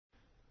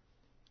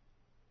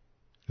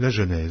La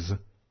Genèse,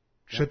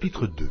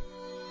 chapitre 2.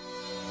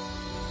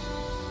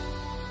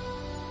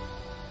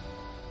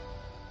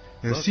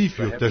 Ainsi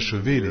furent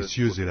achevés les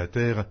cieux et la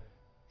terre,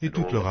 et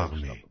toute leur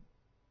armée.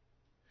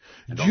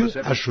 Dieu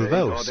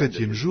acheva au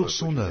septième jour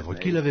son œuvre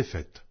qu'il avait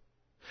faite,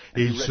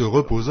 et il se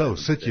reposa au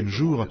septième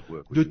jour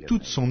de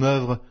toute son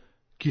œuvre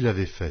qu'il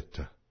avait faite.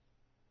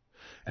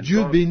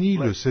 Dieu bénit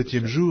le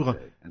septième jour,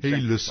 et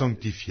il le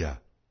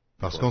sanctifia,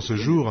 parce qu'en ce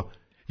jour,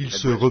 il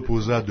se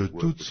reposa de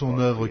toute son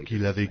œuvre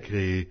qu'il avait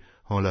créée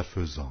en la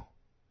faisant.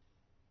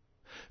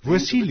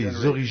 Voici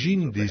les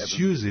origines des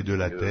cieux et de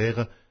la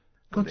terre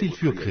quand ils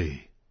furent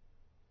créés.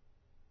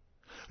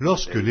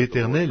 Lorsque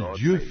l'Éternel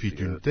Dieu fit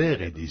une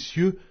terre et des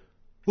cieux,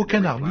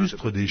 aucun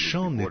arbuste des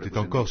champs n'était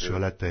encore sur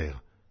la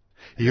terre,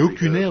 et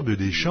aucune herbe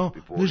des champs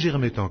ne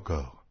germait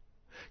encore,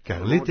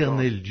 car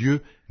l'Éternel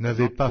Dieu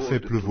n'avait pas fait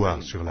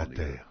pleuvoir sur la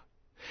terre,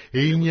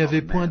 et il n'y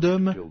avait point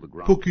d'homme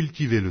pour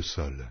cultiver le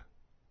sol.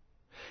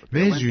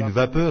 Mais une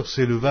vapeur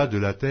s'éleva de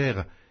la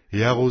terre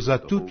et arrosa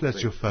toute la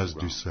surface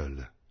du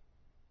sol.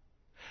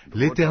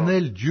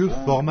 L'Éternel Dieu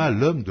forma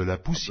l'homme de la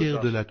poussière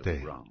de la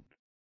terre.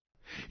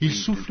 Il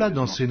souffla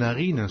dans ses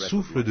narines un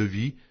souffle de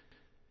vie,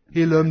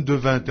 et l'homme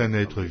devint un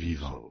être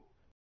vivant.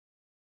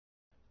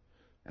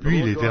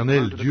 Puis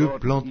l'Éternel Dieu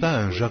planta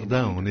un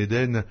jardin en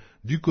Éden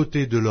du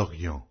côté de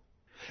l'Orient,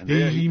 et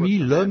il y mit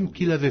l'homme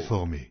qu'il avait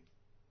formé.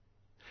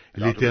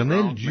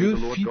 L'Éternel Dieu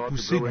fit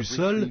pousser du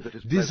sol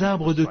des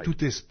arbres de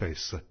toute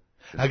espèce,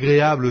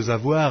 agréables à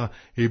voir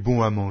et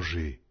bons à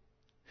manger,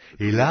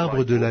 et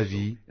l'arbre de la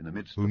vie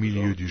au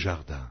milieu du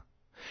jardin,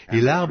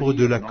 et l'arbre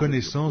de la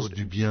connaissance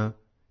du bien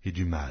et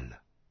du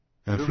mal.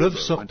 Un fleuve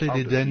sortait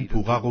d'Éden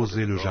pour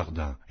arroser le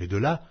jardin, et de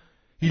là,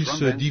 il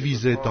se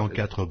divisait en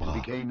 4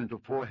 bras.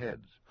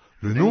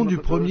 Le nom du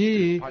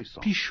premier est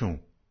Pichon.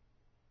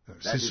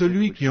 C'est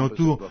celui qui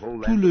entoure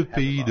tout le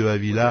pays de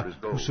Havila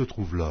où se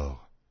trouve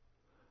l'or.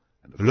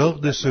 L'or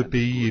de ce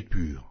pays est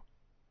pur.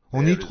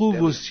 On y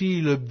trouve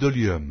aussi le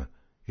bdolium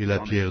et la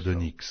pierre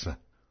d'onyx.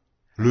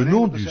 Le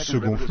nom du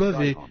second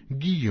fleuve est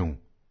Guillon.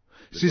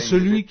 C'est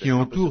celui qui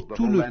entoure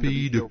tout le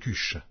pays de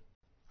Cush.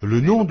 Le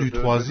nom du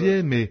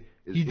troisième est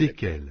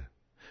Hidékel.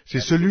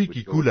 C'est celui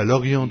qui coule à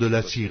l'orient de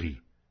la Syrie.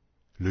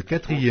 Le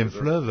 4e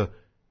fleuve,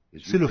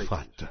 c'est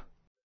l'Euphrate.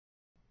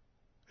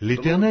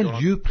 L'Éternel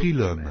Dieu prit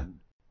l'homme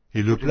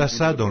et le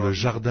plaça dans le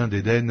jardin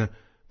d'Éden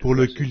pour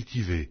le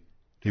cultiver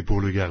et pour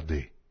le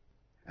garder.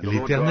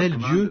 L'Éternel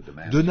Dieu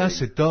donna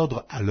cet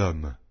ordre à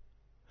l'homme.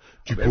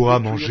 Tu pourras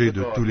manger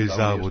de tous les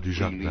arbres du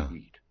jardin,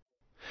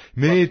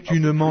 mais tu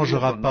ne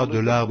mangeras pas de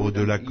l'arbre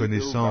de la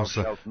connaissance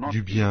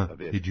du bien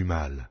et du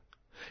mal,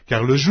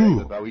 car le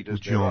jour où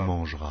tu en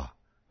mangeras,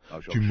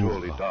 tu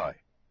mourras.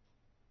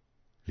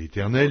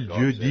 L'Éternel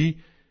Dieu dit,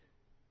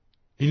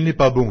 il n'est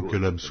pas bon que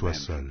l'homme soit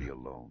seul.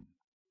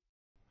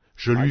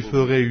 Je lui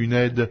ferai une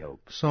aide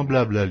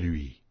semblable à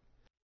lui.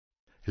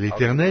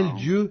 L'Éternel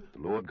Dieu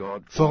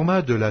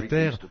forma de la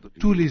terre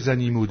tous les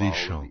animaux des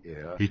champs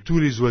et tous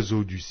les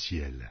oiseaux du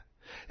ciel,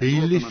 et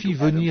il les fit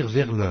venir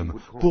vers l'homme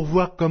pour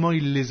voir comment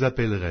il les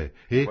appellerait,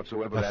 et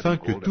afin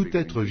que tout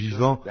être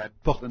vivant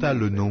portât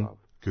le nom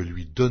que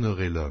lui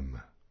donnerait l'homme.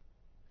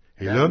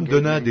 Et l'homme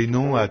donna des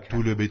noms à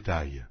tout le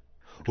bétail,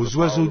 aux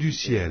oiseaux du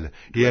ciel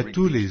et à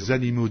tous les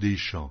animaux des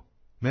champs.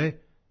 Mais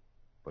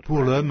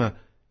pour l'homme,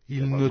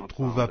 il ne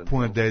trouva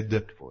point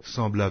d'aide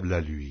semblable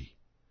à lui.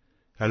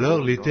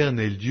 Alors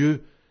l'Éternel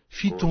Dieu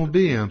fit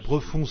tomber un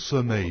profond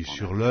sommeil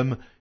sur l'homme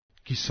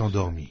qui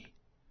s'endormit.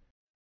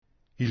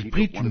 Il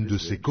prit une de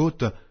ses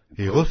côtes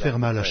et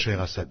referma la chair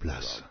à sa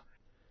place.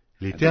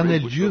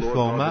 L'Éternel Dieu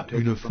forma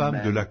une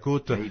femme de la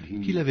côte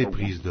qu'il avait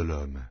prise de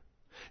l'homme,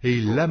 et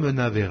il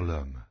l'amena vers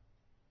l'homme.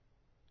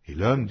 Et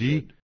l'homme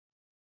dit,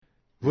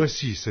 «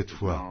 Voici cette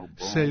fois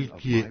celle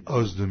qui est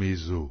os de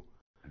mes os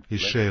et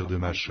chair de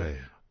ma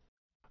chair.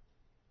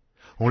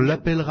 On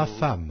l'appellera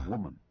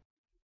femme,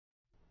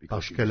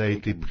 parce qu'elle a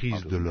été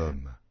prise de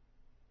l'homme.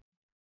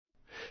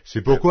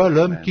 C'est pourquoi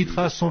l'homme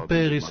quittera son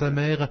père et sa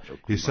mère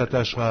et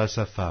s'attachera à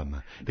sa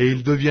femme, et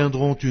ils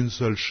deviendront une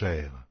seule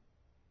chair.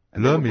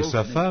 L'homme et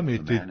sa femme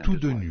étaient tous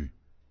deux nus,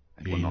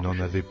 et ils n'en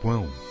avaient point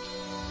honte.